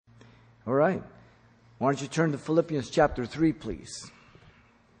All right. Why don't you turn to Philippians chapter 3, please.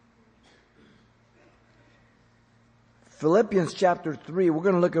 Philippians chapter 3, we're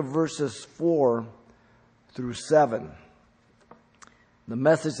going to look at verses 4 through 7. The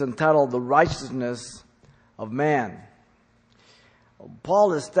message entitled, The Righteousness of Man.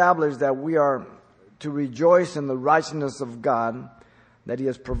 Paul established that we are to rejoice in the righteousness of God that He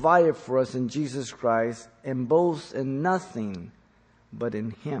has provided for us in Jesus Christ, and boast in nothing but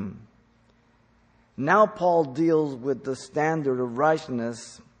in Him. Now Paul deals with the standard of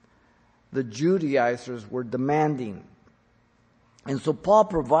righteousness the Judaizers were demanding. And so Paul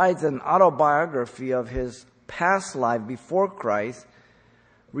provides an autobiography of his past life before Christ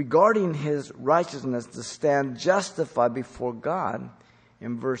regarding his righteousness to stand justified before God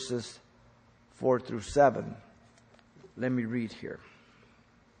in verses 4 through 7. Let me read here.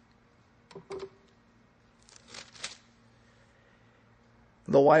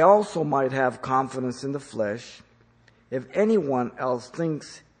 Though I also might have confidence in the flesh, if anyone else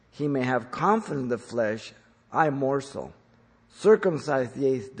thinks he may have confidence in the flesh, I more so. Circumcised the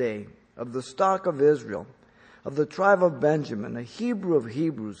 8th day, of the stock of Israel, of the tribe of Benjamin, a Hebrew of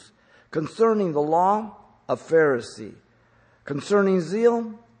Hebrews, concerning the law, a Pharisee, concerning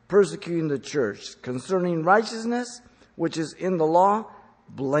zeal, persecuting the church, concerning righteousness, which is in the law,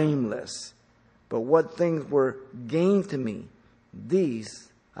 blameless. But what things were gained to me, these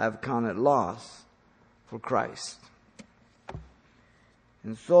I have counted loss for Christ.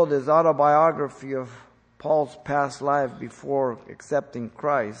 And so this autobiography of Paul's past life before accepting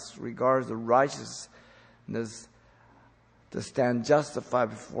Christ regards the righteousness to stand justified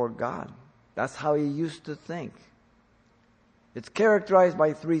before God. That's how he used to think. It's characterized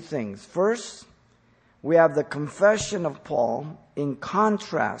by three things. First, we have the confession of Paul in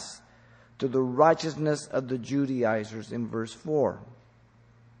contrast to the righteousness of the Judaizers in verse 4.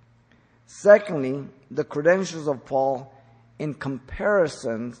 Secondly, the credentials of Paul in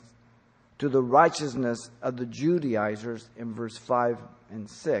comparison to the righteousness of the Judaizers in verse 5 and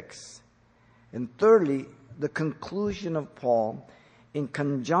 6. And thirdly, the conclusion of Paul in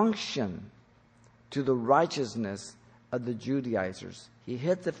conjunction to the righteousness of the Judaizers. He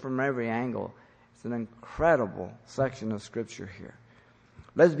hits it from every angle. It's an incredible section of Scripture here.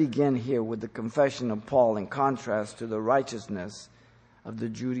 Let's begin here with the confession of Paul in contrast to the righteousness of the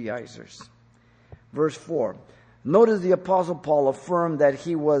Judaizers. Verse 4. Notice the Apostle Paul affirmed that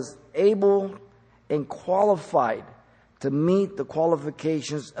he was able and qualified to meet the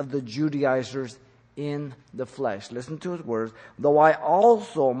qualifications of the Judaizers in the flesh. Listen to his words. Though I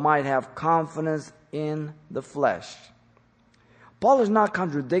also might have confidence in the flesh. Paul is not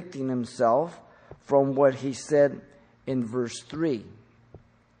contradicting himself from what he said in verse 3.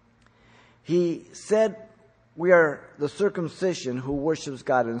 He said we are the circumcision who worships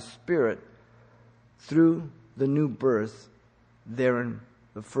God in spirit through the new birth there in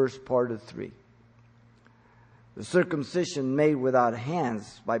the first part of 3. The circumcision made without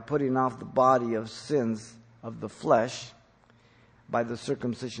hands by putting off the body of sins of the flesh by the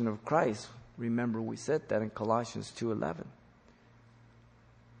circumcision of Christ. Remember we said that in Colossians 2:11.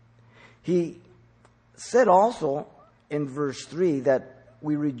 He said also in verse 3 that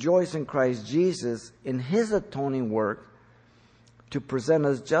we rejoice in Christ Jesus in His atoning work to present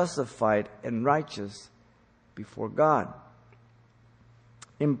us justified and righteous before God.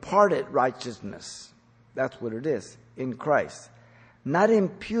 Imparted righteousness, that's what it is, in Christ. Not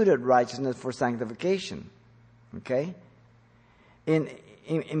imputed righteousness for sanctification. Okay?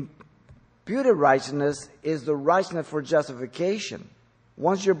 Imputed righteousness is the righteousness for justification.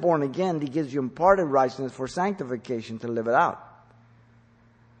 Once you're born again, He gives you imparted righteousness for sanctification to live it out.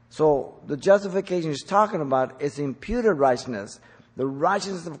 So the justification He's talking about is imputed righteousness. The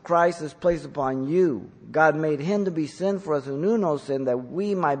righteousness of Christ is placed upon you. God made Him to be sin for us who knew no sin, that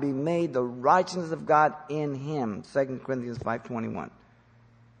we might be made the righteousness of God in Him. 2 Corinthians 5:21.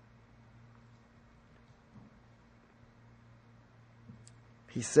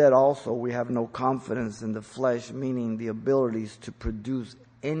 He said also we have no confidence in the flesh, meaning the abilities to produce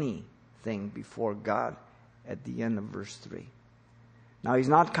anything before God at the end of verse 3. Now he's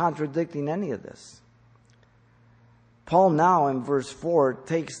not contradicting any of this. Paul now in verse 4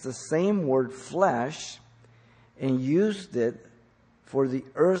 takes the same word flesh and used it for the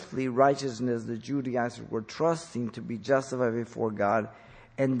earthly righteousness the Judaizers were trusting to be justified before God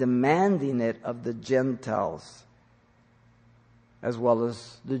and demanding it of the Gentiles as well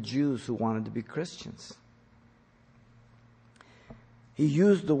as the Jews who wanted to be Christians. He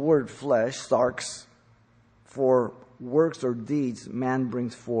used the word flesh, sarx, for works or deeds man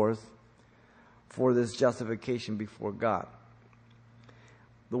brings forth for this justification before God.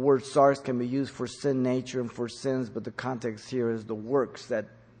 The word sarx can be used for sin nature and for sins, but the context here is the works that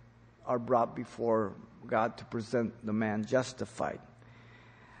are brought before God to present the man justified.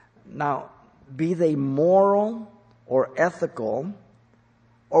 Now, be they moral or ethical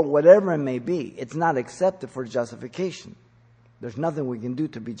or whatever it may be, it's not accepted for justification. There's nothing we can do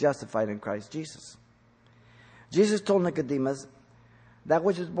to be justified in Christ Jesus. Jesus told Nicodemus, that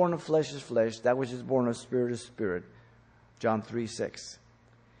which is born of flesh is flesh, that which is born of spirit is spirit. John 3:6.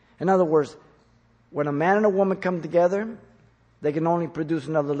 In other words, when a man and a woman come together, they can only produce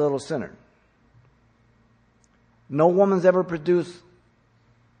another little sinner. No woman's ever produced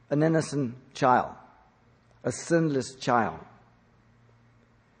an innocent child, a sinless child.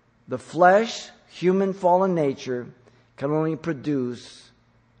 The flesh, human fallen nature, can only produce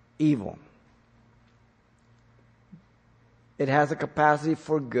evil. It has a capacity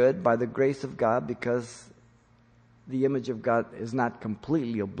for good by the grace of God because the image of God is not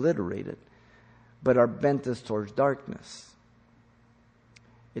completely obliterated, but our bent is towards darkness.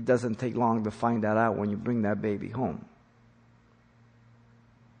 It doesn't take long to find that out when you bring that baby home.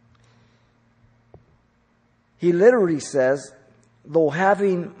 He literally says, though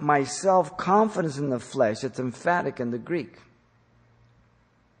having myself confidence in the flesh, it's emphatic in the Greek.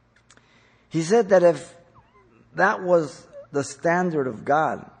 He said that if that was the standard of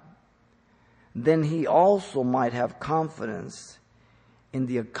God, then he also might have confidence in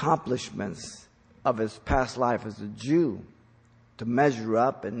the accomplishments of his past life as a Jew to measure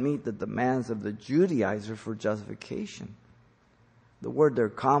up and meet the demands of the Judaizer for justification. The word there,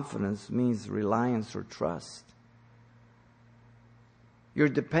 confidence, means reliance or trust. You're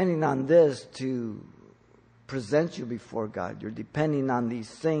depending on this to present you before God. You're depending on these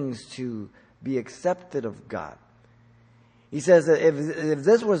things to be accepted of God. He says that if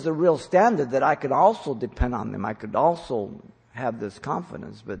this was the real standard, that I could also depend on them. I could also have this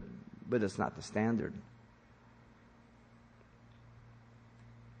confidence, but it's not the standard.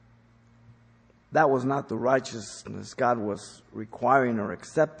 That was not the righteousness God was requiring or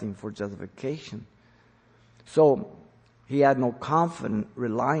accepting for justification. So he had no confident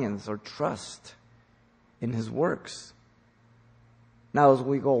reliance or trust in his works. Now, as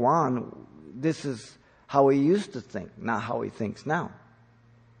we go on, this is how he used to think, not how he thinks now.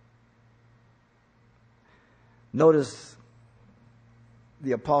 Notice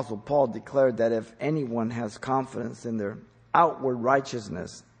the Apostle Paul declared that if anyone has confidence in their outward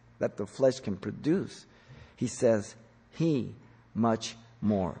righteousness that the flesh can produce, he says, he much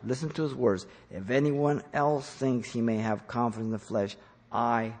more. Listen to his words. If anyone else thinks he may have confidence in the flesh,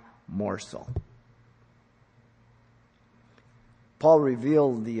 I more so. Paul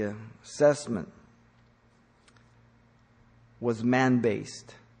revealed the assessment was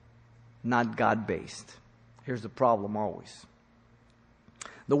man-based, not God-based. Here's the problem always.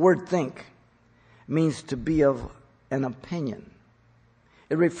 The word think means to be of an opinion.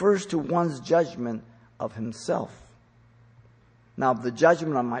 It refers to one's judgment of himself. Now, the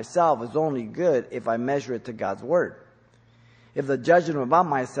judgment of myself is only good if I measure it to God's word. If the judgment about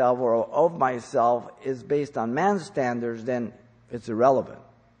myself or of myself is based on man's standards, then it's irrelevant.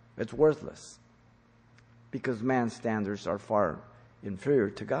 It's worthless. Because man's standards are far inferior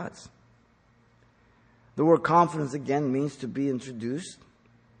to God's. The word confidence again means to be introduced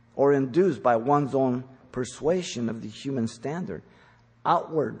or induced by one's own persuasion of the human standard.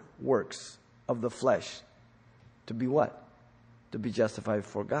 Outward works of the flesh to be what? To be justified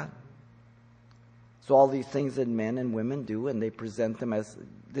before God. So all these things that men and women do, and they present them as,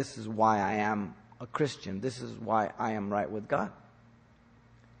 this is why I am a Christian. This is why I am right with God.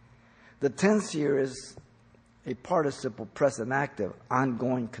 The tense here is a participle present active,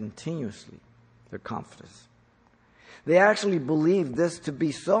 ongoing continuously, their confidence. They actually believe this to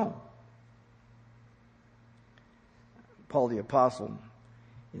be so. Paul the Apostle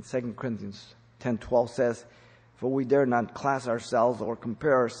in 2 Corinthians 10:12 says, for we dare not class ourselves or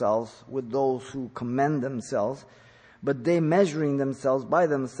compare ourselves with those who commend themselves, but they measuring themselves by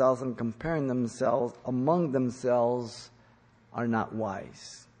themselves and comparing themselves among themselves are not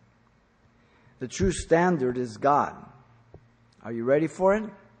wise. The true standard is God. Are you ready for it?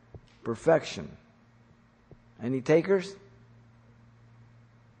 Perfection. Any takers?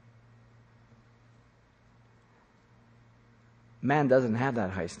 Man doesn't have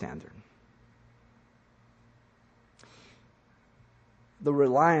that high standard. The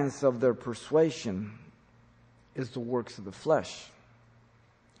reliance of their persuasion is the works of the flesh.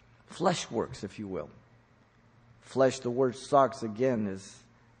 Flesh works, if you will. Flesh, the word sarx again, is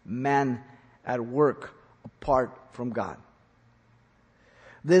man at work apart from God.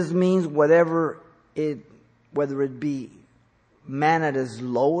 This means whether it be man at his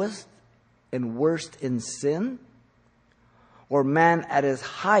lowest and worst in sin, or man at his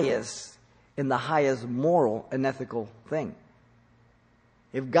highest in the highest moral and ethical thing?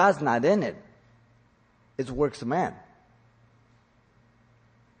 If God's not in it, it's works of man.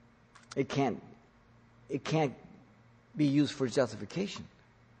 It can't be used for justification.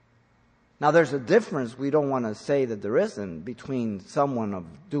 Now there's a difference, we don't want to say that there isn't, between someone of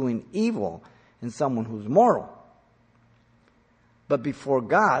doing evil and someone who's moral. But before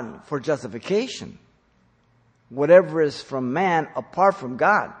God, for justification, whatever is from man apart from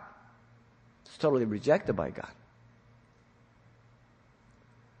God, it's totally rejected by God.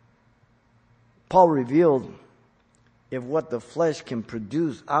 Paul revealed if what the flesh can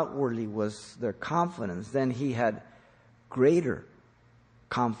produce outwardly was their confidence, then he had greater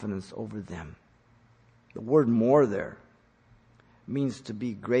confidence over them. The word more there means to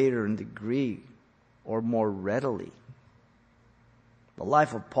be greater in degree or more readily. The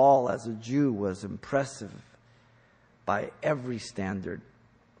life of Paul as a Jew was impressive by every standard.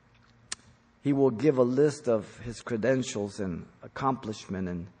 He will give a list of his credentials and accomplishment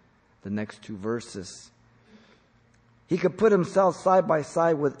in the next two verses. He could put himself side by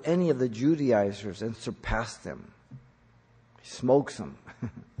side with any of the Judaizers and surpass them. He smokes them.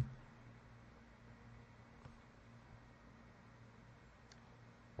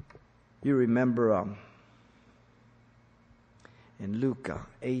 You remember in Luke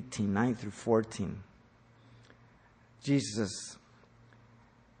 18, 9 through 14, Jesus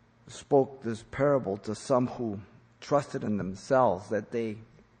spoke this parable to some who trusted in themselves that they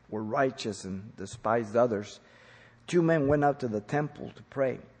were righteous and despised others. Two men went up to the temple to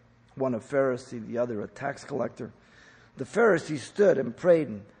pray, one a Pharisee, the other a tax collector. The Pharisee stood and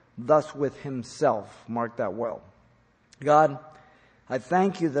prayed thus with himself. Mark that well. God, I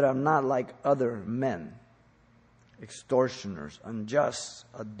thank you that I'm not like other men, extortioners, unjust,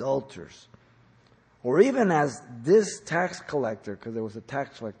 adulterers, or even as this tax collector, because there was a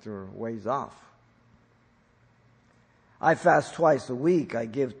tax collector ways off. I fast twice a week. I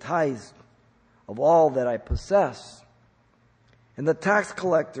give tithes of all that I possess. And the tax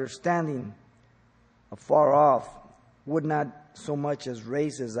collector, standing afar off, would not so much as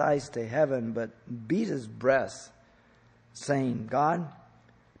raise his eyes to heaven, but beat his breast, saying, God,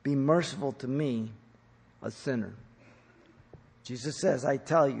 be merciful to me, a sinner. Jesus says, I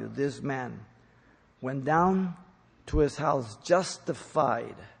tell you, this man went down to his house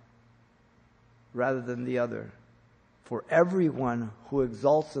justified rather than the other. For everyone who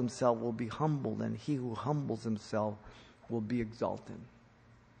exalts himself will be humbled, and he who humbles himself will be exalted.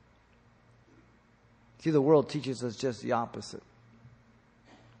 See, the world teaches us just the opposite.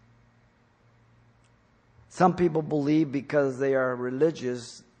 Some people believe because they are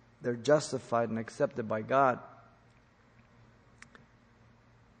religious, they're justified and accepted by God.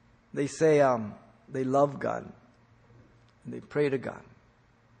 They say they love God, and they pray to God.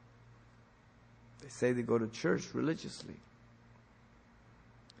 They say they go to church religiously.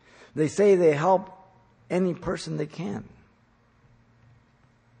 They say they help any person they can.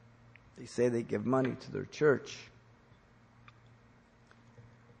 They say they give money to their church.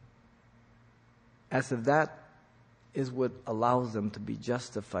 As if that is what allows them to be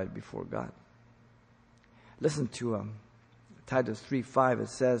justified before God. Listen to Titus 3:5. It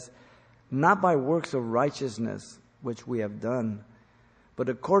says, not by works of righteousness which we have done, but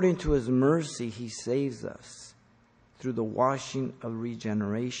according to his mercy he saves us through the washing of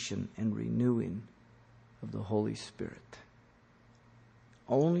regeneration and renewing of the Holy Spirit.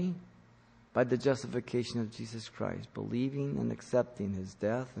 Only by the justification of Jesus Christ, believing and accepting his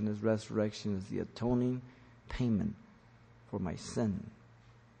death and his resurrection as the atoning payment for my sin.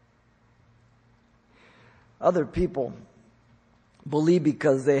 Other people believe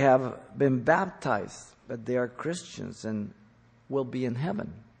because they have been baptized that they are Christians and will be in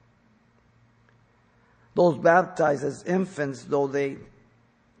heaven. Those baptized as infants, though they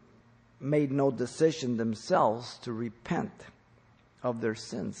made no decision themselves to repent of their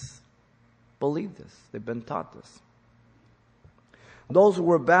sins, believe this. They've been taught this. Those who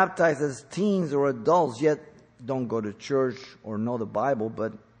were baptized as teens or adults, yet don't go to church or know the Bible,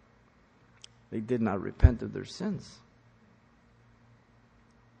 but they did not repent of their sins.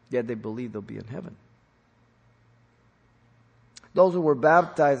 Yet they believe they'll be in heaven. Those who were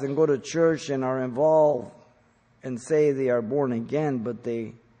baptized and go to church and are involved and say they are born again, but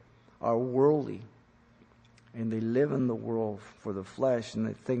they are worldly and they live in the world for the flesh and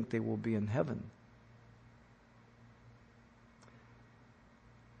they think they will be in heaven.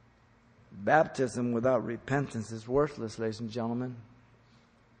 Baptism without repentance is worthless, ladies and gentlemen.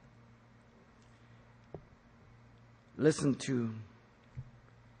 Listen to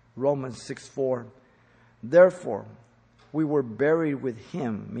Romans 6:4. Therefore, we were buried with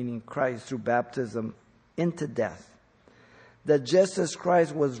him, meaning Christ, through baptism into death, that just as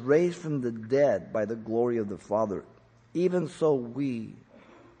Christ was raised from the dead by the glory of the Father, even so we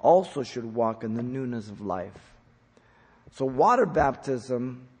also should walk in the newness of life. So water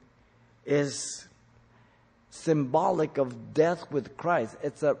baptism is symbolic of death with Christ.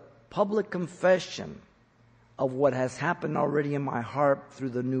 It's a public confession of what has happened already in my heart through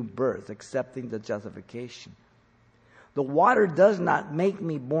the new birth, accepting the justification. The water does not make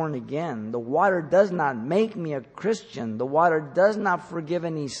me born again. The water does not make me a Christian. The water does not forgive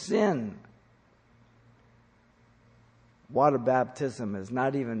any sin. Water baptism is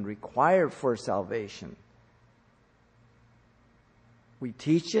not even required for salvation. We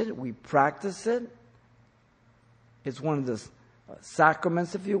teach it, we practice it. It's one of the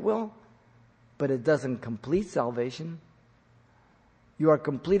sacraments, if you will, but it doesn't complete salvation. You are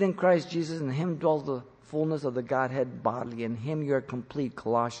complete in Christ Jesus, and in him dwells the fullness of the Godhead bodily. In him you are complete,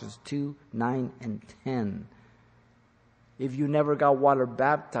 Colossians 2, 9, and 10. If you never got water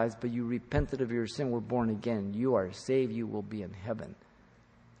baptized, but you repented of your sin, were born again, you are saved, you will be in heaven.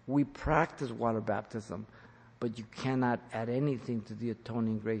 We practice water baptism, but you cannot add anything to the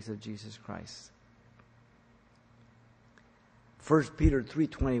atoning grace of Jesus Christ. 1 Peter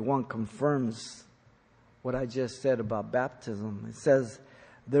 3:21 confirms what I just said about baptism. It says,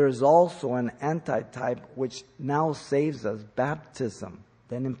 there is also an antitype which now saves us, baptism.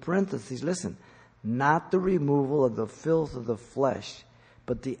 Then in parentheses, listen, not the removal of the filth of the flesh,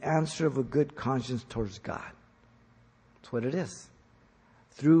 but the answer of a good conscience towards God. That's what it is.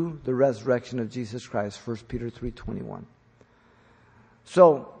 Through the resurrection of Jesus Christ, 1 Peter 3:21.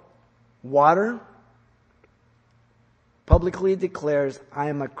 So, water publicly declares, I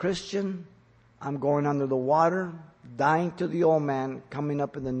am a Christian, I'm going under the water, dying to the old man, coming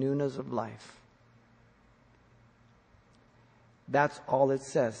up in the newness of life. That's all it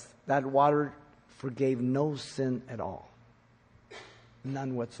says. That water forgave no sin at all.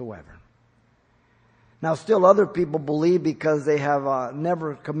 None whatsoever. Now, still other people believe because they have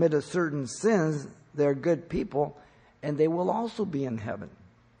never committed certain sins, they're good people, and they will also be in heaven.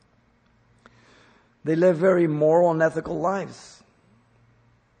 They live very moral and ethical lives.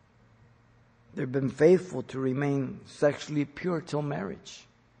 They've been faithful to remain sexually pure till marriage.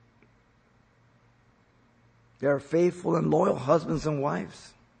 They are faithful and loyal husbands and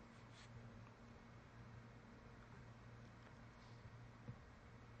wives.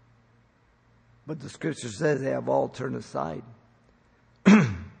 But the scripture says they have all turned aside.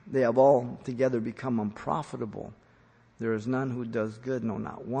 They have all together become unprofitable. There is none who does good, no,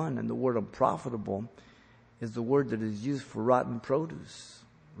 not one. And the word unprofitable is the word that is used for rotten produce.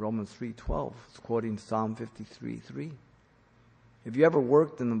 Romans 3:12. It's quoting Psalm 53:3. If you ever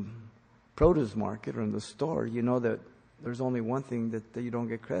worked in the produce market or in the store, you know that there's only one thing that you don't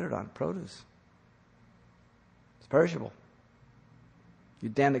get credit on, produce. It's perishable. You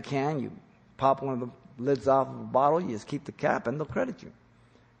down a can, you pop one of the lids off of a bottle, you just keep the cap and they'll credit you.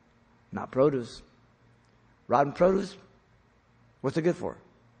 Not produce. Rotten produce, what's it good for?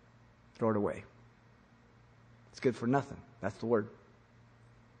 Throw it away. It's good for nothing. That's the word.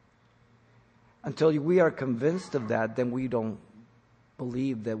 Until we are convinced of that, then we don't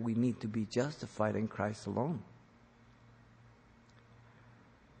believe that we need to be justified in Christ alone.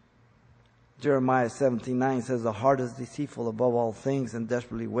 Jeremiah 17:9 says, the heart is deceitful above all things and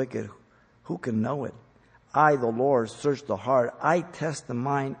desperately wicked. Who can know it? I, the Lord, search the heart. I test the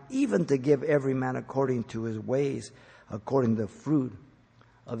mind, even to give every man according to his ways, according to the fruit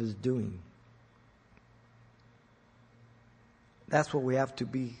of his doing. That's what we have to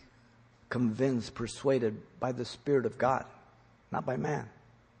be convinced, persuaded by the Spirit of God, not by man.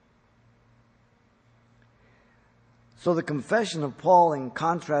 So the confession of Paul, in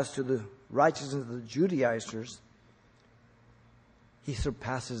contrast to the righteousness of the Judaizers, he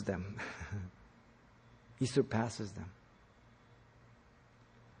surpasses them. He surpasses them.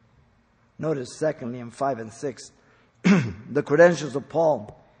 Notice, secondly, in 5 and 6, the credentials of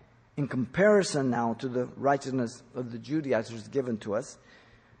Paul, in comparison now to the righteousness of the Judaizers given to us.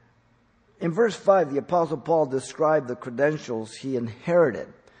 In verse 5, the Apostle Paul described the credentials he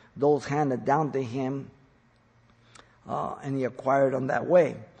inherited, those handed down to him, and he acquired them that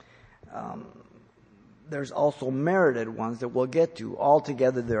way. There's also merited ones that we'll get to.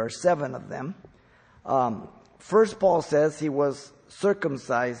 Altogether, there are 7 of them. First, Paul says he was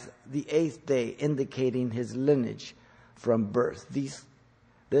circumcised the 8th day, indicating his lineage from birth.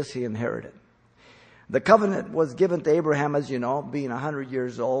 This he inherited. The covenant was given to Abraham, as you know, being 100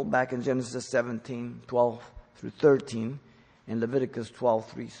 years old, back in Genesis 17:12 through 13. And Leviticus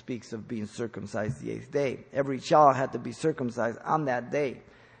 12:3 speaks of being circumcised the 8th day. Every child had to be circumcised on that day,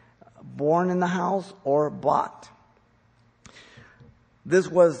 born in the house or bought. This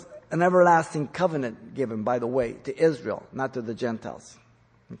was an everlasting covenant given, by the way, to Israel, not to the Gentiles.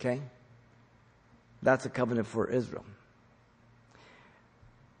 Okay? That's a covenant for Israel.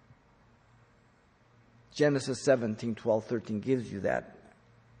 Genesis 17:12-13 gives you that,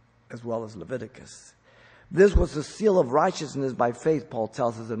 as well as Leviticus. This was the seal of righteousness by faith, Paul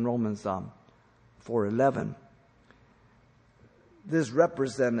tells us in Romans 4:11. This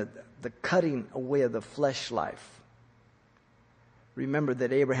represented the cutting away of the flesh life. Remember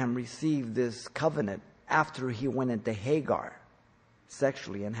that Abraham received this covenant after he went into Hagar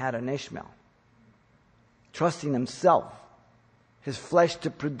sexually and had an Ishmael, trusting himself, his flesh, to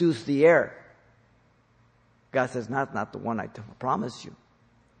produce the heir. God says, not the one I promised you.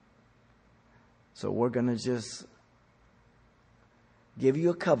 So we're going to just give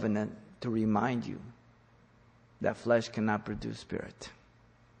you a covenant to remind you that flesh cannot produce spirit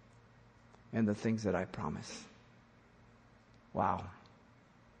and the things that I promise. Wow.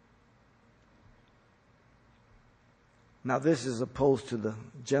 Now this is opposed to the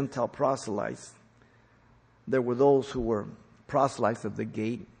Gentile proselytes. There were those who were proselytes of the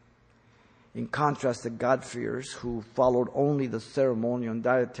gate, in contrast to God-fearers who followed only the ceremonial and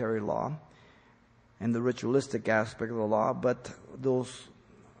dietary law and the ritualistic aspect of the law. But those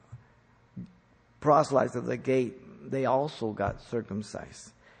proselytes of the gate, they also got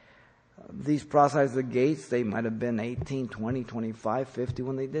circumcised. These proselytes of the gates, they might have been 18, 20, 25, 50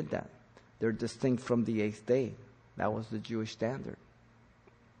 when they did that. They're distinct from the 8th day. That was the Jewish standard.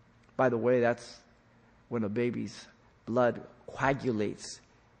 By the way, that's when a baby's blood coagulates.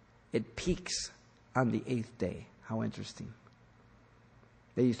 It peaks on the 8th day. How interesting.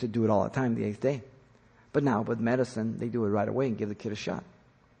 They used to do it all the time, the 8th day. But now, with medicine, they do it right away and give the kid a shot.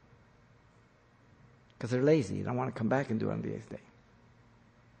 Because they're lazy. They don't want to come back and do it on the 8th day.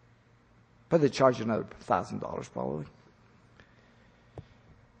 But they charge another $1,000 probably.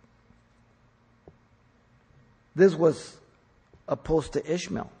 This was opposed to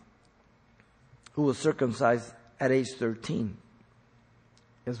Ishmael, who was circumcised at age 13.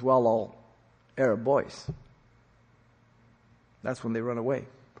 As well, all Arab boys. That's when they run away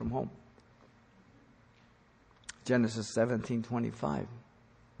from home. Genesis 17:25.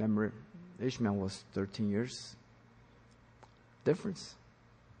 Remember, Ishmael was 13 years difference.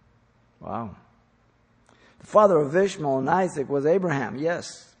 Wow. The father of Ishmael and Isaac was Abraham,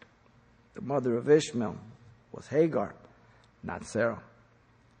 yes. The mother of Ishmael was Hagar, not Sarah.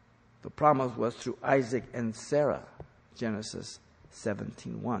 The promise was through Isaac and Sarah, Genesis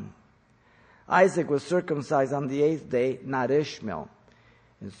 17:1. Isaac was circumcised on the 8th day, not Ishmael,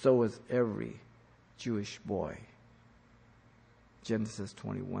 and so was every Jewish boy. Genesis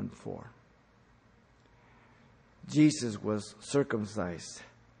 21:4. Jesus was circumcised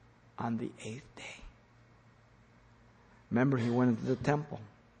on the 8th day. Remember, he went into the temple.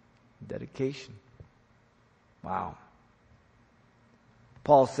 Dedication. Wow.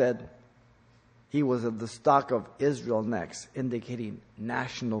 Paul said he was of the stock of Israel next, indicating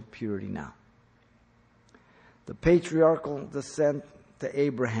national purity now. The patriarchal descent to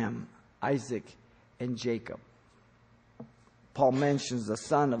Abraham, Isaac, and Jacob. Paul mentions the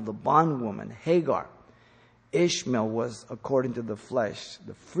son of the bondwoman, Hagar. Ishmael was according to the flesh.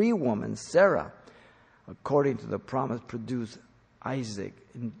 The free woman, Sarah, according to the promise, produced Isaac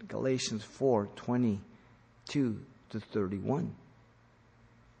in Galatians 4:22-31.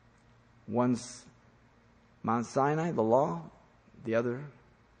 One's Mount Sinai, the law, the other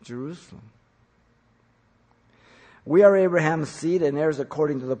Jerusalem. We are Abraham's seed and heirs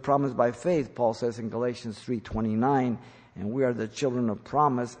according to the promise by faith, Paul says in Galatians 3:29, and we are the children of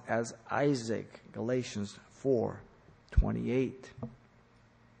promise as Isaac, Galatians 4:28.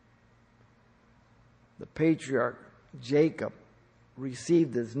 The patriarch Jacob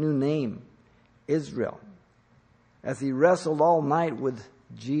received his new name, Israel, as he wrestled all night with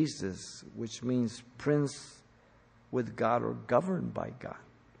Jesus, which means prince with God or governed by God,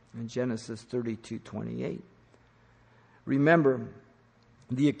 in Genesis 32:28. Remember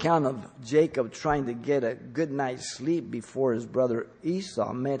the account of Jacob trying to get a good night's sleep before his brother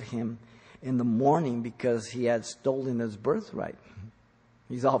Esau met him in the morning because he had stolen his birthright.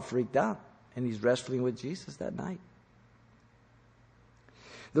 He's all freaked out, and he's wrestling with Jesus that night.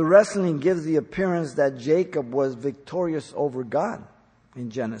 The wrestling gives the appearance that Jacob was victorious over God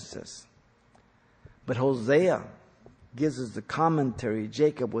in Genesis. But Hosea gives us the commentary.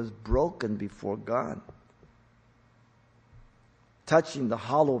 Jacob was broken before God, touching the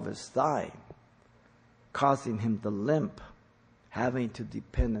hollow of his thigh. causing him to limp, having to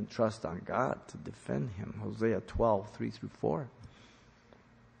depend and trust on God to defend him. Hosea 12, 3-4.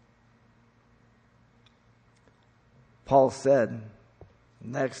 Paul said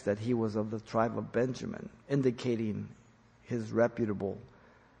next that he was of the tribe of Benjamin, indicating his reputable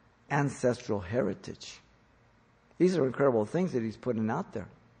ancestral heritage. These are incredible things that he's putting out there.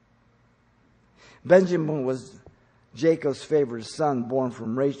 Benjamin was Jacob's favorite son, born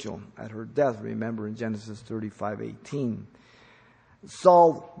from Rachel at her death, remember in Genesis 35:18.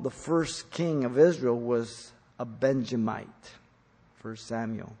 Saul, the first king of Israel, was a Benjamite. 1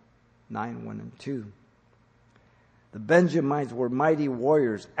 Samuel 9:1-2. The Benjamites were mighty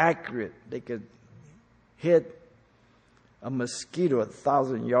warriors, accurate. They could hit a mosquito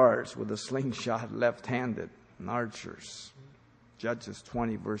 1,000 yards with a slingshot left-handed, and archers. Judges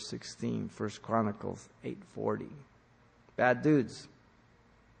 20, verse 16, 1 Chronicles 8:40. Bad dudes.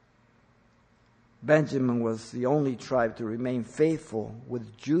 Benjamin was the only tribe to remain faithful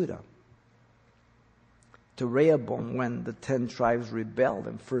with Judah to Rehoboam when the 10 tribes rebelled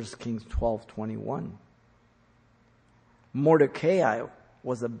in 1 Kings 12:21. Mordecai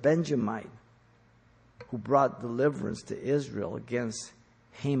was a Benjamite who brought deliverance to Israel against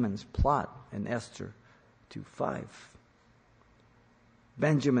Haman's plot in Esther 2:5.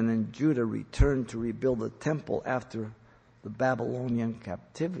 Benjamin and Judah returned to rebuild the temple after the Babylonian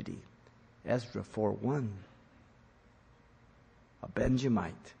captivity. Ezra 4:1. A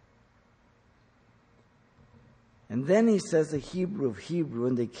Benjamite. And then he says the Hebrew of Hebrew,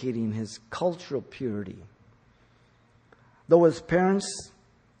 indicating his cultural purity. Though his parents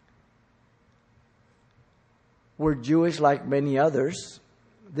were Jewish like many others,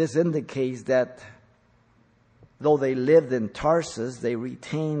 this indicates that though they lived in Tarsus, they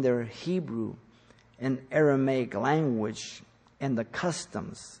retained their Hebrew and Aramaic language and the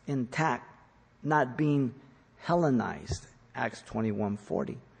customs intact, not being Hellenized. Acts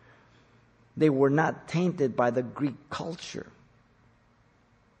 21:40. They were not tainted by the Greek culture.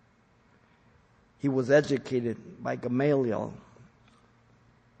 He was educated by Gamaliel,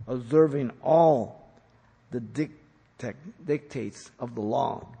 observing all the dictates of the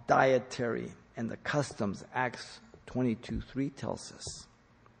law, dietary, and the customs. Acts 22:3 tells us.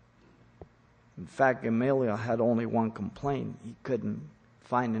 In fact, Gamaliel had only one complaint. He couldn't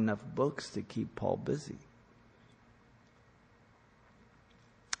find enough books to keep Paul busy.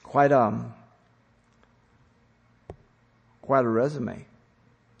 Quite a resume.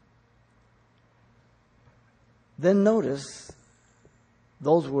 Then notice,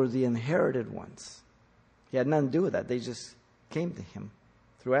 those were the inherited ones. He had nothing to do with that. They just came to him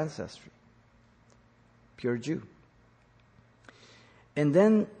through ancestry. Pure Jew. And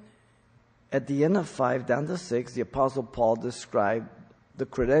then at the end of 5 down to 6, the Apostle Paul described the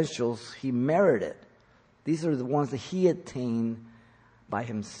credentials he merited. These are the ones that he attained by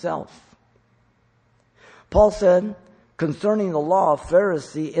himself. Paul said, concerning the law of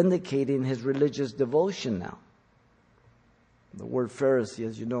Pharisee, indicating his religious devotion now. The word Pharisee,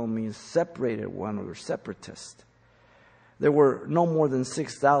 as you know, means separated one or separatist. There were no more than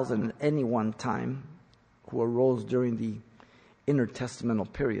 6,000 at any one time who arose during the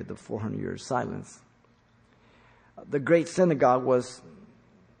intertestamental period, the 400 years silence. The great synagogue was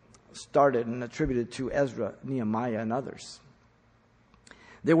started and attributed to Ezra, Nehemiah, and others.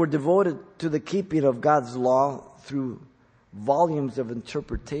 They were devoted to the keeping of God's law through volumes of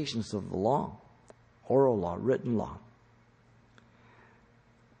interpretations of the law, oral law, written law.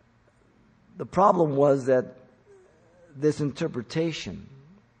 The problem was that this interpretation,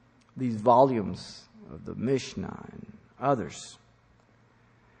 these volumes of the Mishnah and others,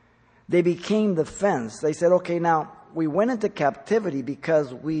 they became the fence. They said, okay, now we went into captivity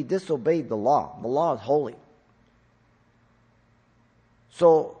because we disobeyed the law. The law is holy.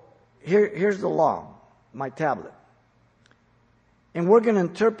 So here's the law, my tablet. And we're going to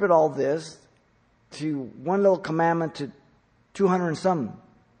interpret all this to one little commandment to 200 and some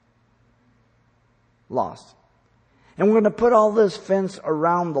laws. And we're going to put all this fence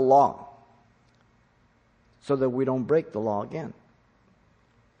around the law so that we don't break the law again.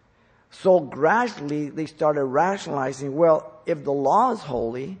 So gradually they started rationalizing, well, if the law is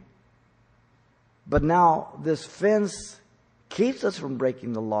holy, but now this fence keeps us from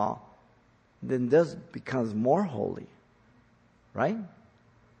breaking the law, then this becomes more holy. Right?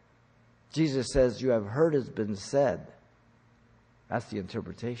 Jesus says, you have heard it's been said. That's the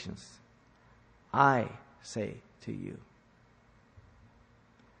interpretations. I say to you.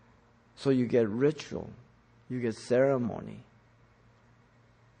 So you get ritual, you get ceremony,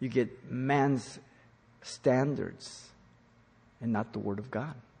 you get man's standards and not the Word of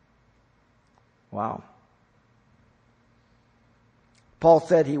God. Wow. Paul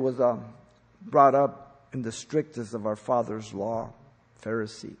said he was brought up in the strictest of our father's law,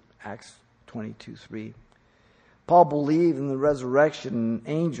 Pharisee, Acts 22:3. Paul believed in the resurrection and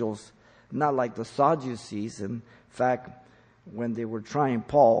angels, not like the Sadducees. In fact, when they were trying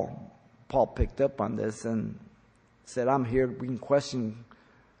Paul picked up on this and said, I'm here being questioned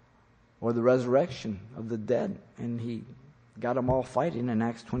or the resurrection of the dead. And he got them all fighting in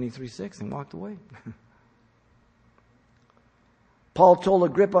Acts 23:6 and walked away. Paul told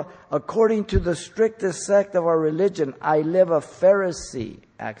Agrippa, according to the strictest sect of our religion, I live a Pharisee,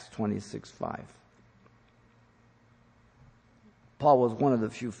 Acts 26:5. Paul was one of the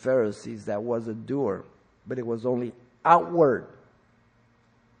few Pharisees that was a doer, but it was only outward,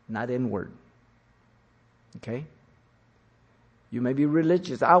 not inward. Okay? You may be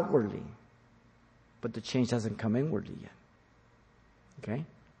religious outwardly, but the change hasn't come inwardly yet. Okay?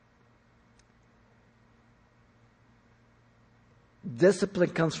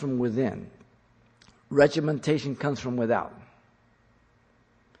 Discipline comes from within. Regimentation comes from without.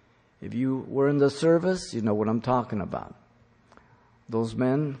 If you were in the service, you know what I'm talking about. Those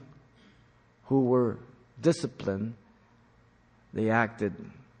men who were disciplined, they acted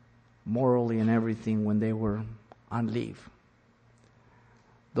morally and everything when they were on leave.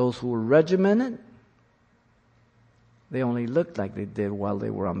 Those who were regimented, they only looked like they did while they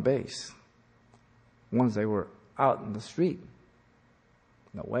were on base. Once they were out in the street,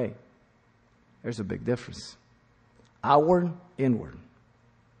 no way. There's a big difference. Outward, inward.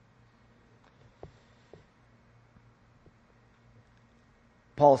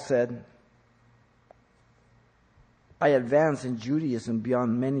 Paul said, I advanced in Judaism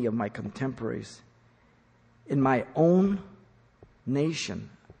beyond many of my contemporaries. In my own nation,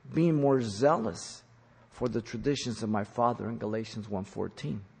 being more zealous for the traditions of my father in Galatians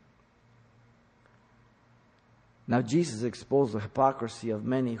 1:14. Now Jesus exposed the hypocrisy of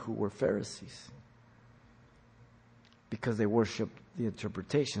many who were Pharisees because they worshiped the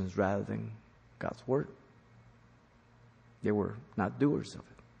interpretations rather than God's word. They were not doers of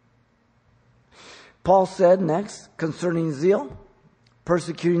it. Paul said next, concerning zeal,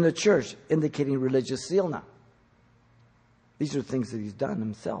 persecuting the church, indicating religious zeal now. These are things that he's done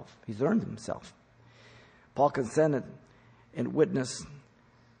himself. He's earned himself. Paul consented and witnessed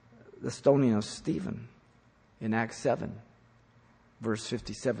the stoning of Stephen in Acts 7, verse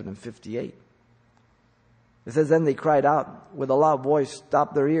 57 and 58. It says, then they cried out with a loud voice,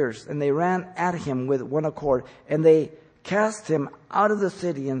 stopped their ears, and they ran at him with one accord, and they cast him out of the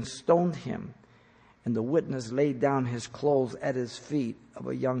city and stoned him. And the witness laid down his clothes at his feet of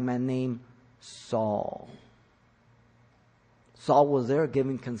a young man named Saul. Saul was there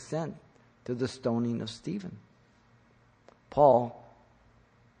giving consent to the stoning of Stephen. Paul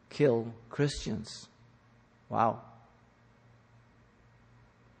killed Christians. Wow.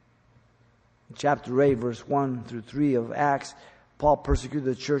 In chapter 8, verse 1 through 3 of Acts, Paul persecuted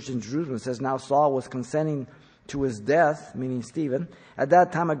the church in Jerusalem. It says, now Saul was consenting to his death, meaning Stephen. At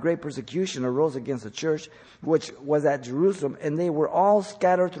that time, a great persecution arose against the church, which was at Jerusalem, and they were all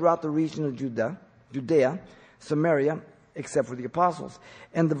scattered throughout the region of Judea, Samaria, except for the apostles.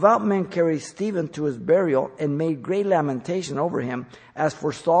 And devout men carried Stephen to his burial and made great lamentation over him. As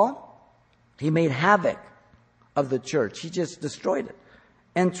for Saul, he made havoc of the church. He just destroyed it,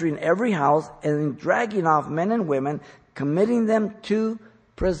 entering every house and dragging off men and women, committing them to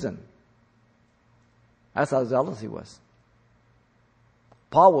prison. That's how zealous he was.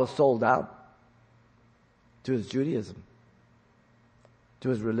 Paul was sold out to his Judaism, to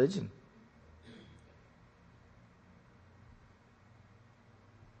his religion.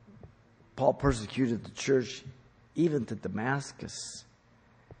 Paul persecuted the church even to Damascus.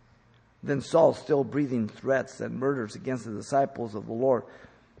 Then Saul, still breathing threats and murders against the disciples of the Lord,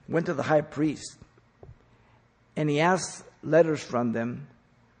 went to the high priest, and he asked letters from them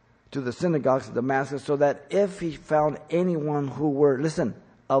to the synagogues of Damascus, so that if he found anyone who were, listen,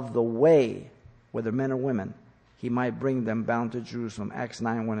 of the way, whether men or women, he might bring them bound to Jerusalem. Acts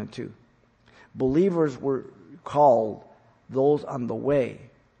 9, 1 and 2. Believers were called those on the way.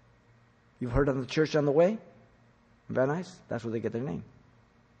 You've heard of the church on the way? Very nice. That's where they get their name.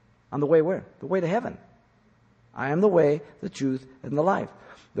 On the way where? The way to heaven. I am the way, the truth, and the life.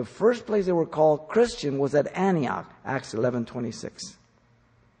 The first place they were called Christian was at Antioch, Acts 11:26.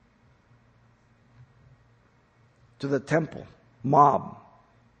 To the temple, mob,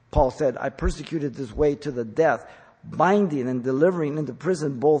 Paul said, I persecuted this way to the death, binding and delivering into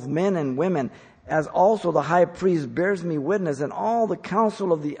prison both men and women, as also the high priest bears me witness, and all the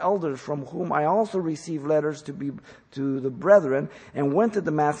council of the elders, from whom I also received letters to the brethren, and went to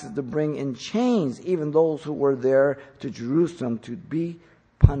Damascus to bring in chains even those who were there to Jerusalem to be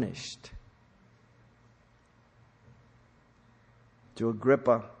punished. To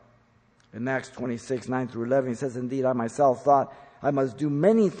Agrippa, in Acts 26, 9 through 11, he says, indeed, I myself thought I must do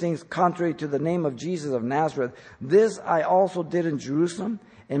many things contrary to the name of Jesus of Nazareth. This I also did in Jerusalem,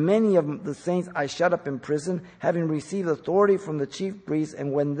 and many of the saints I shut up in prison, having received authority from the chief priests.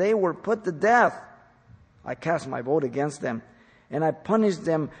 And when they were put to death, I cast my vote against them. And I punished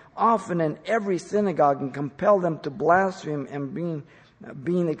them often in every synagogue, and compelled them to blaspheme, and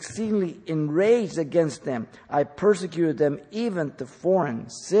being exceedingly enraged against them, I persecuted them even to foreign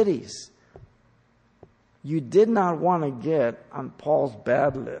cities. You did not want to get on Paul's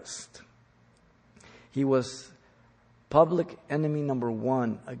bad list. He was public enemy number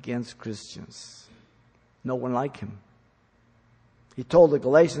one against Christians. No one liked him. He told the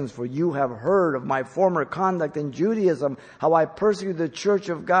Galatians, for you have heard of my former conduct in Judaism, how I persecuted the church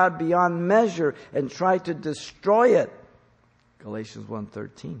of God beyond measure and tried to destroy it. Galatians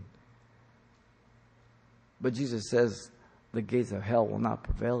 1:13. But Jesus says the gates of hell will not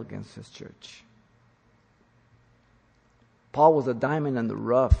prevail against his church. Paul was a diamond in the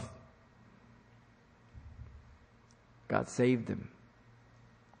rough. God saved him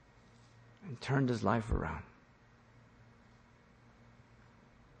and turned his life around.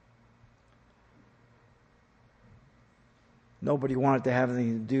 Nobody wanted to have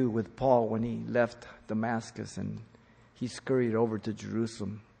anything to do with Paul when he left Damascus and he scurried over to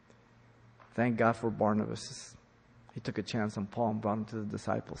Jerusalem. Thank God for Barnabas. He took a chance on Paul and brought him to the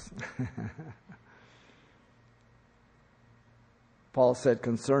disciples. Paul said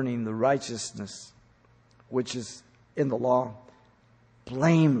concerning the righteousness which is in the law,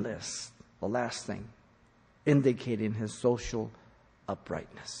 blameless, the last thing, indicating his social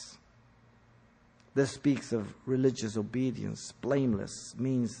uprightness. This speaks of religious obedience. Blameless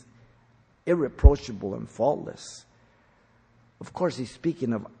means irreproachable and faultless. Of course, he's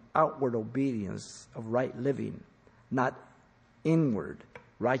speaking of outward obedience, of right living, not inward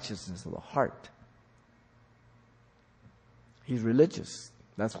righteousness of the heart. He's religious.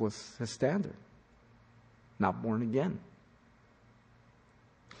 That's what's his standard. Not born again.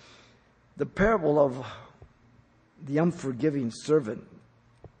 The parable of the unforgiving servant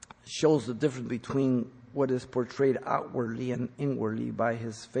shows the difference between what is portrayed outwardly and inwardly by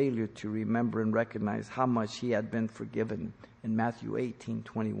his failure to remember and recognize how much he had been forgiven in Matthew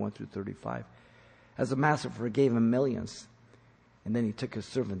 18:21 through 35. As the master forgave him millions, and then he took his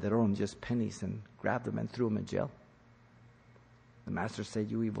servant that owed him just pennies and grabbed him and threw him in jail. The master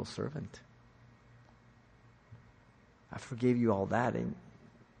said, you evil servant. I forgave you all that, and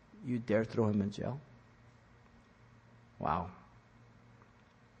you dare throw him in jail? Wow.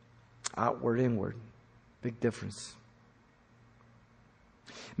 Outward, inward. Big difference.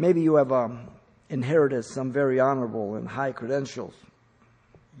 Maybe you have inherited some very honorable and high credentials.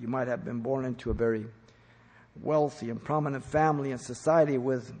 You might have been born into a very wealthy and prominent family and society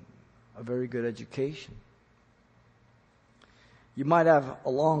with a very good education. You might have a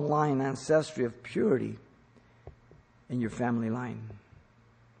long line ancestry of purity in your family line.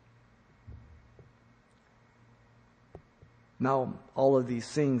 Now, all of these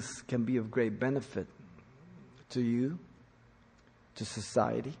things can be of great benefit to you, to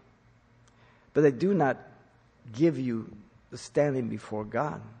society, but they do not give you the standing before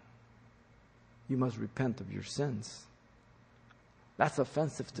God. You must repent of your sins. That's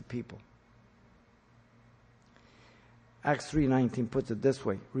offensive to people. Acts 3:19 puts it this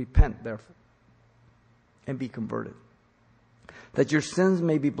way, repent therefore and be converted, that your sins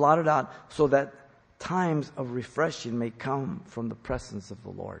may be blotted out, so that times of refreshing may come from the presence of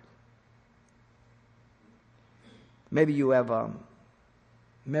the Lord. Maybe you have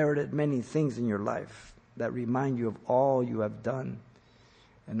merited many things in your life that remind you of all you have done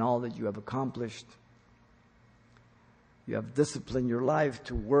and all that you have accomplished. You have disciplined your life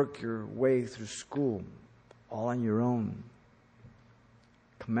to work your way through school, all on your own.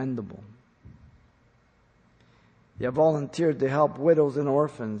 Commendable. You have volunteered to help widows and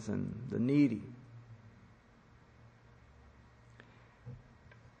orphans and the needy.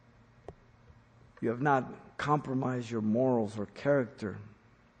 You have not compromised your morals or character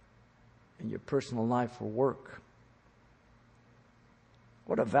in your personal life or work.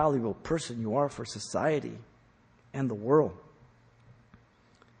 What a valuable person you are for society and the world.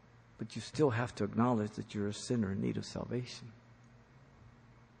 But you still have to acknowledge that you're a sinner in need of salvation.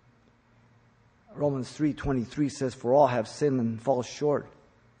 Romans 3:23 says, for all have sinned and fall short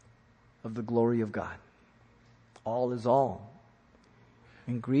of the glory of God. All is all.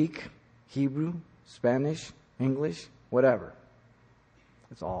 In Greek, Hebrew, Spanish, English, whatever.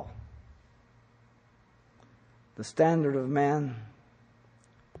 It's all. The standard of man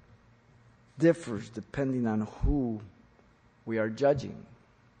differs depending on who we are judging.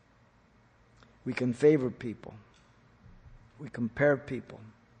 We can favor people. We compare people.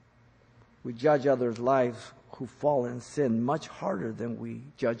 We judge others' lives who fall in sin much harder than we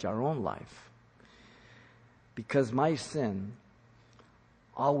judge our own life. Because my sin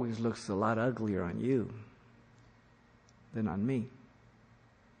always looks a lot uglier on you than on me.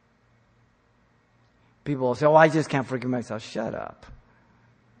 People will say, oh, I just can't forgive myself. Shut up.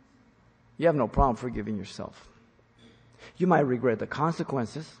 You have no problem forgiving yourself. You might regret the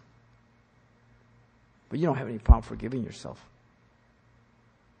consequences, but you don't have any problem forgiving yourself.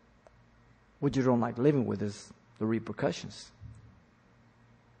 What you don't like living with is the repercussions.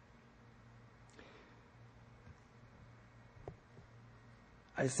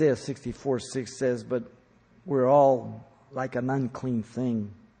 Isaiah 64:6 says, but we're all like an unclean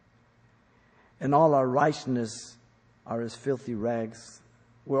thing, and all our righteousness are as filthy rags.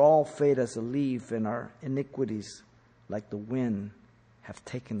 We're all fade as a leaf, and our iniquities, like the wind, have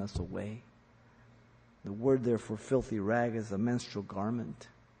taken us away. The word there for filthy rag is a menstrual garment.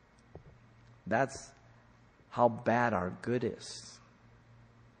 That's how bad our good is.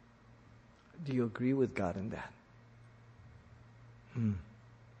 Do you agree with God in that?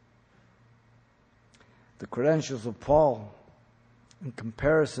 The credentials of Paul in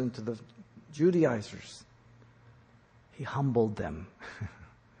comparison to the Judaizers, he humbled them.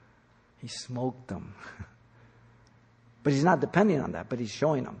 He smoked them. But he's not depending on that, but he's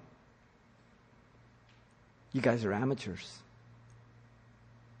showing them. You guys are amateurs.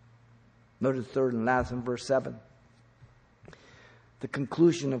 Notice third and last in verse 7. The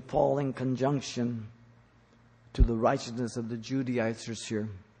conclusion of Paul in conjunction to the righteousness of the Judaizers here.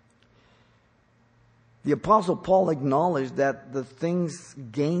 The Apostle Paul acknowledged that the things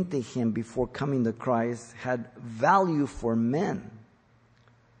gained to him before coming to Christ had value for men,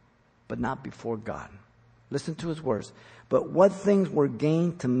 but not before God. Listen to his words. But what things were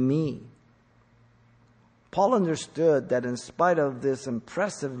gained to me? Paul understood that in spite of this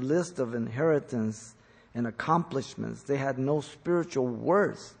impressive list of inheritance and accomplishments, they had no spiritual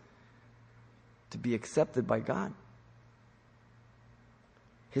worth to be accepted by God.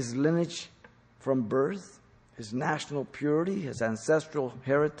 His lineage from birth, his national purity, his ancestral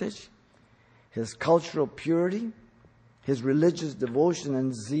heritage, his cultural purity, his religious devotion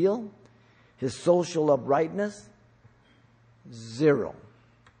and zeal, his social uprightness, zero.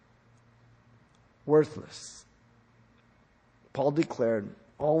 Worthless. Paul declared,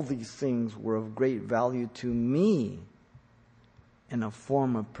 all these things were of great value to me in a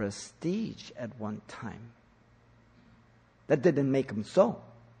form of prestige at one time. That didn't make them so,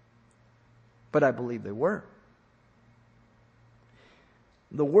 but I believe they were.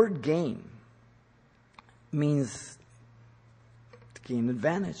 The word gain means to gain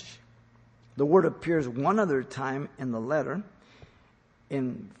advantage. The word appears one other time in the letter.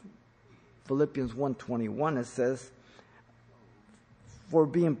 In Philippians 1:21, it says, for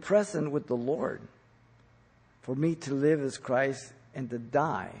being present with the Lord, for me to live is Christ and to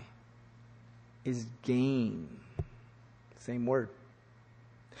die is gain. Same word.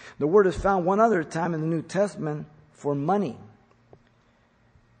 The word is found one other time in the New Testament for money,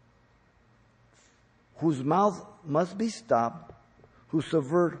 whose mouth must be stopped, who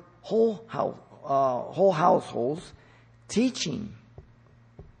subvert whole households, teaching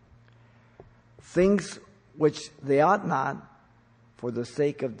things which they ought not, for the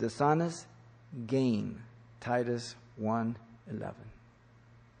sake of dishonest gain. Titus 1:11.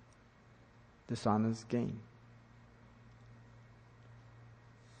 Dishonest gain.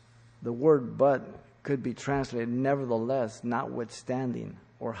 The word but could be translated nevertheless, notwithstanding,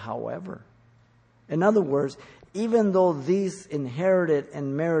 or however. In other words, even though these inherited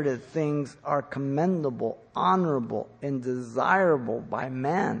and merited things are commendable, honorable, and desirable by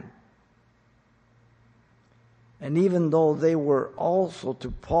man, and even though they were also to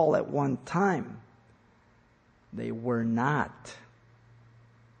Paul at one time, they were not.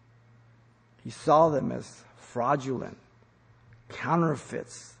 He saw them as fraudulent,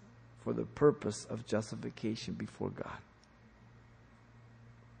 counterfeits for the purpose of justification before God.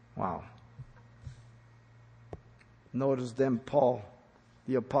 Wow. Notice then Paul,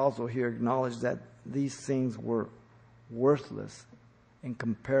 the apostle here, acknowledged that these things were worthless in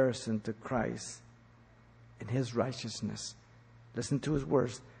comparison to Christ and his righteousness. Listen to his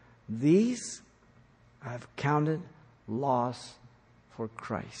words. These I have counted loss for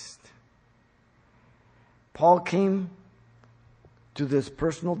Christ. Paul came to this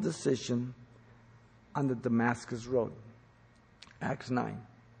personal decision on the Damascus Road. Acts 9.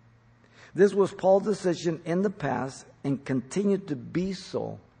 This was Paul's decision in the past and continued to be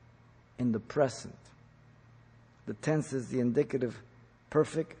so in the present. The tense is the indicative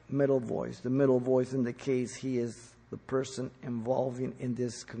perfect middle voice. The middle voice indicates he is the person involving in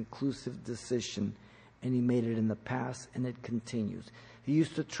this conclusive decision, and he made it in the past, and it continues. He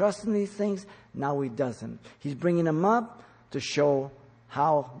used to trust in these things, now he doesn't. He's bringing them up to show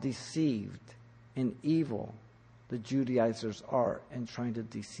how deceived and evil the Judaizers are in trying to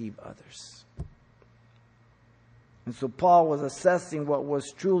deceive others. And so Paul was assessing what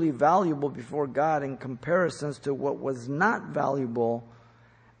was truly valuable before God in comparisons to what was not valuable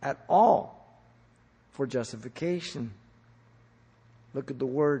at all for justification. Look at the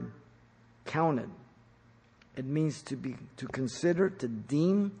word counted. It means to consider, to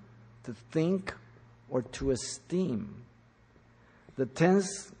deem, to think, or to esteem. The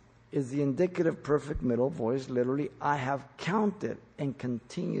tense is the indicative perfect middle voice. Literally, I have counted and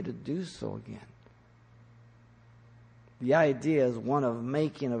continue to do so again. The idea is one of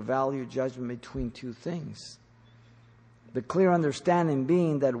making a value judgment between two things. The clear understanding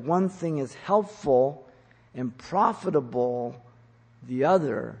being that one thing is helpful and profitable, the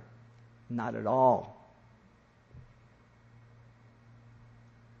other not at all.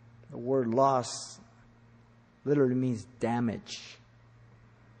 The word loss literally means damage.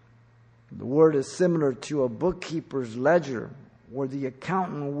 The word is similar to a bookkeeper's ledger, where the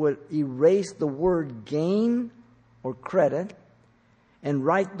accountant would erase the word gain or credit and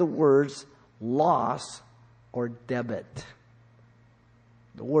write the words loss or debit.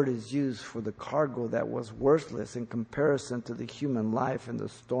 The word is used for the cargo that was worthless in comparison to the human life in the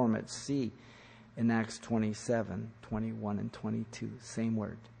storm at sea in Acts 27, 21, and 22. Same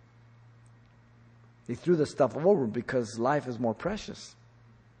word. They threw the stuff over because life is more precious.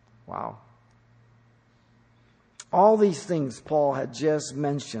 Wow. All these things Paul had just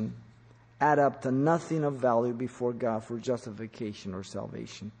mentioned add up to nothing of value before God for justification or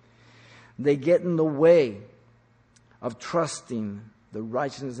salvation. They get in the way of trusting the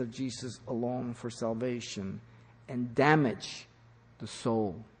righteousness of Jesus alone for salvation and damage the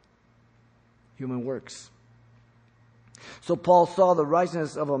soul. Human works. So Paul saw the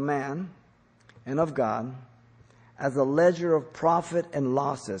righteousness of a man and of God as a ledger of profit and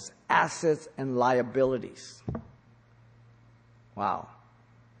losses, assets and liabilities. Wow.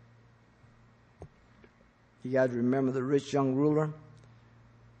 You got to remember the rich young ruler.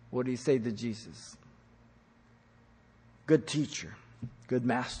 What did he say to Jesus? Good teacher, good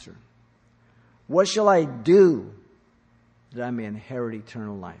master. What shall I do that I may inherit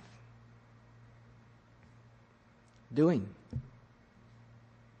eternal life? Doing.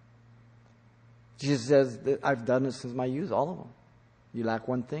 Jesus says that I've done it since my youth, all of them. You lack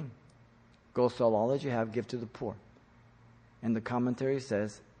one thing. Go sell all that you have, give to the poor. And the commentary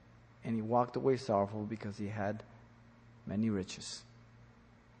says, and he walked away sorrowful because he had many riches.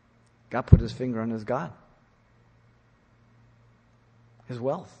 God put his finger on his God. His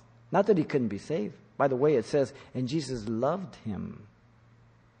wealth. Not that he couldn't be saved. By the way, it says, and Jesus loved him.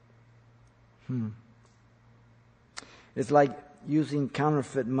 It's like using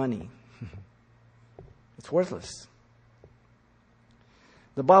counterfeit money. It's worthless.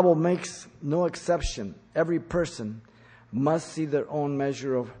 The Bible makes no exception. Every person must see their own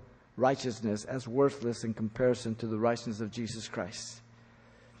measure of righteousness as worthless in comparison to the righteousness of Jesus Christ.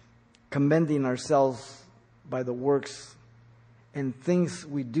 Commending ourselves by the works and things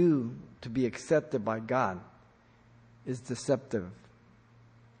we do to be accepted by God is deceptive.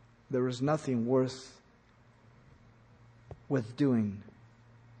 There is nothing worth with doing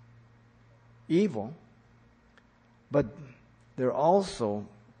evil, but there also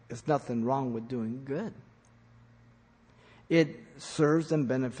is nothing wrong with doing good. It serves and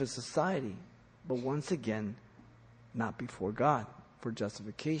benefits society, but once again, not before God, for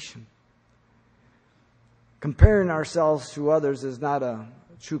justification. Comparing ourselves to others is not a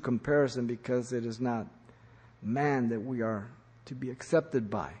true comparison because it is not man that we are to be accepted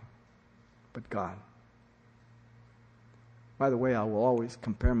by, but God. By the way, I will always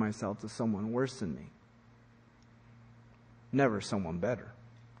compare myself to someone worse than me. Never someone better,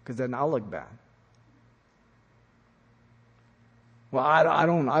 because then I'll look bad. Well, I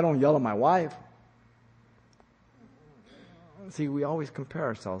don't yell at my wife. See, we always compare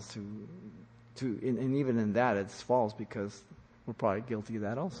ourselves to, and even in that, it's false because we're probably guilty of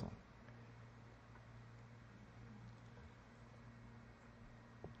that also.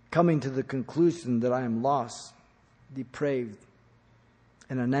 Coming to the conclusion that I am lost, depraved,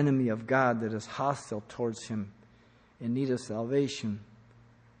 and an enemy of God that is hostile towards Him in need of salvation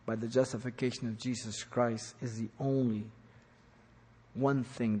by the justification of Jesus Christ is the only one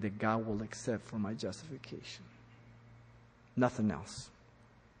thing that God will accept for my justification. Nothing else.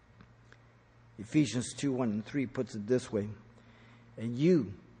 Ephesians 2:1-3 puts it this way. And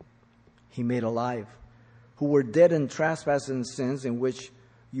you He made alive, who were dead in trespasses and sins, in which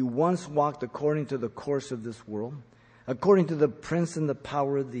you once walked according to the course of this world, according to the prince and the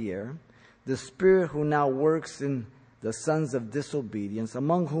power of the air, the spirit who now works in the sons of disobedience,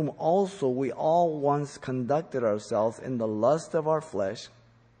 among whom also we all once conducted ourselves in the lust of our flesh,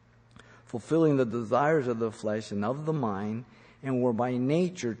 fulfilling the desires of the flesh and of the mind, and were by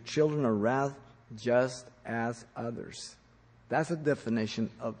nature children of wrath, just as others. That's a definition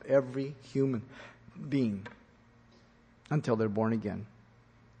of every human being until they're born again,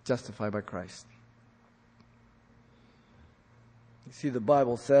 justified by Christ. You see, the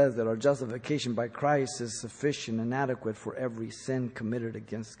Bible says that our justification by Christ is sufficient and adequate for every sin committed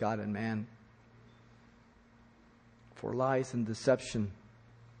against God and man, for lies and deception,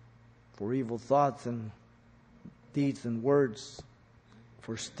 for evil thoughts and deeds and words,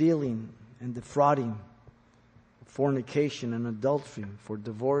 for stealing and defrauding, fornication and adultery, for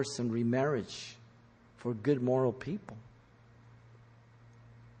divorce and remarriage, for good moral people,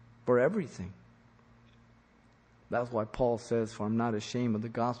 for everything. That's why Paul says, for I'm not ashamed of the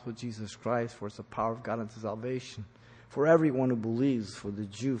gospel of Jesus Christ, for it's the power of God unto salvation, for everyone who believes, for the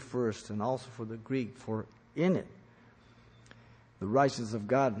Jew first and also for the Greek, for in it the righteousness of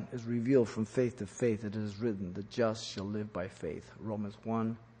God is revealed from faith to faith. It is written, the just shall live by faith. Romans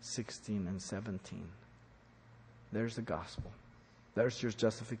 1:16 and 17. There's the gospel. There's your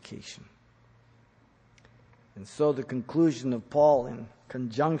justification. And so the conclusion of Paul, in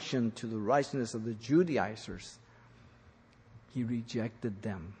conjunction to the righteousness of the Judaizers, he rejected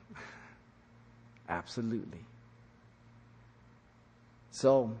them. Absolutely.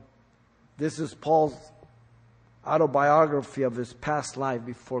 So, this is Paul's autobiography of his past life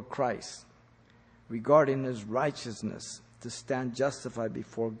before Christ, regarding his righteousness to stand justified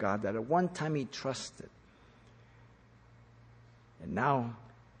before God, that at one time he trusted. And now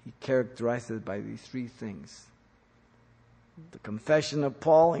he characterizes it by these three things. The confession of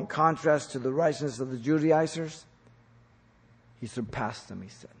Paul, in contrast to the righteousness of the Judaizers, he surpassed them, he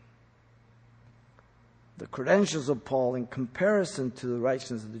said. The credentials of Paul, in comparison to the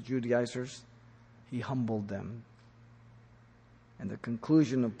righteousness of the Judaizers, he humbled them. And the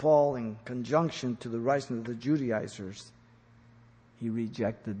conclusion of Paul, in conjunction to the righteousness of the Judaizers, he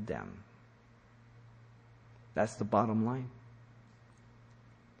rejected them. That's the bottom line.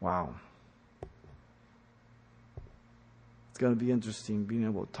 Wow. It's going to be interesting being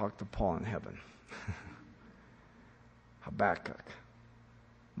able to talk to Paul in heaven. Habakkuk,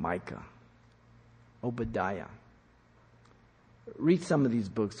 Micah, Obadiah. Read some of these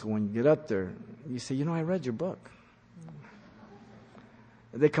books, so when you get up there, you say, I read your book.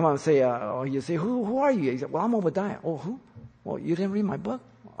 They come out and say, you say, who are you? He said, well, I'm Obadiah. Oh, who? Well, you didn't read my book?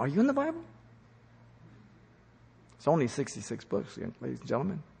 Are you in the Bible? It's only 66 books, ladies and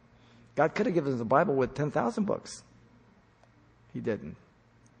gentlemen. God could have given us a Bible with 10,000 books. He didn't.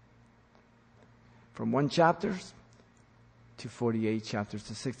 From 1 chapters to 48 chapters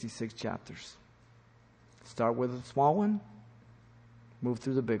to 66 chapters. Start with a small one, move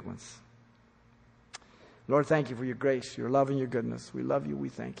through the big ones. Lord, thank you for your grace, your love, and your goodness. We love you. We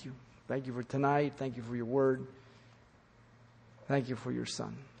thank you. Thank you for tonight. Thank you for your word. Thank you for your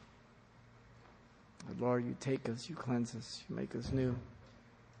Son. Lord, you take us, you cleanse us, you make us new.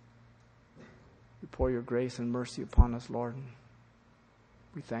 You pour your grace and mercy upon us, Lord.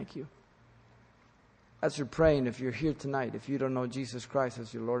 We thank you. As you're praying, if you're here tonight, if you don't know Jesus Christ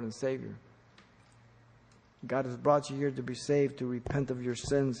as your Lord and Savior, God has brought you here to be saved, to repent of your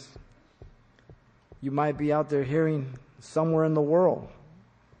sins. You might be out there hearing somewhere in the world.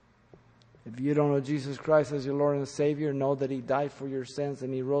 If you don't know Jesus Christ as your Lord and Savior, know that He died for your sins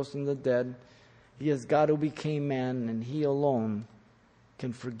and He rose from the dead. He is God who became man, and He alone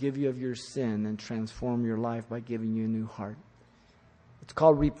can forgive you of your sin and transform your life by giving you a new heart. It's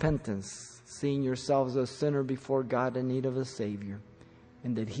called repentance, seeing yourself as a sinner before God in need of a Savior,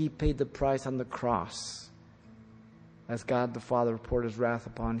 and that He paid the price on the cross as God the Father poured His wrath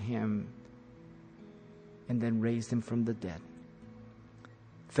upon Him and then raised Him from the dead.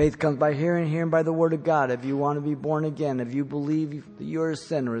 Faith comes by hearing, hearing by the Word of God. If you want to be born again, if you believe that you are a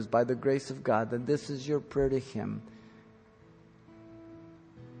sinner is by the grace of God, then this is your prayer to Him.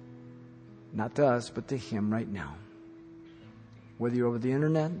 Not to us, but to Him right now. Whether you're over the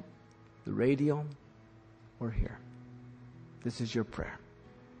internet, the radio, or here. This is your prayer.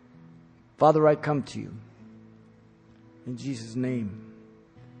 Father, I come to you in Jesus' name.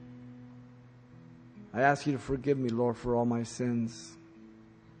 I ask you to forgive me, Lord, for all my sins.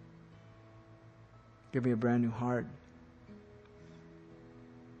 Give me a brand new heart.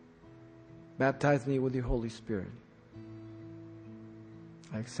 Baptize me with your Holy Spirit.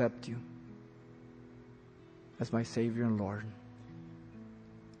 I accept you as my Savior and Lord.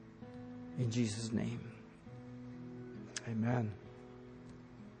 In Jesus' name, amen.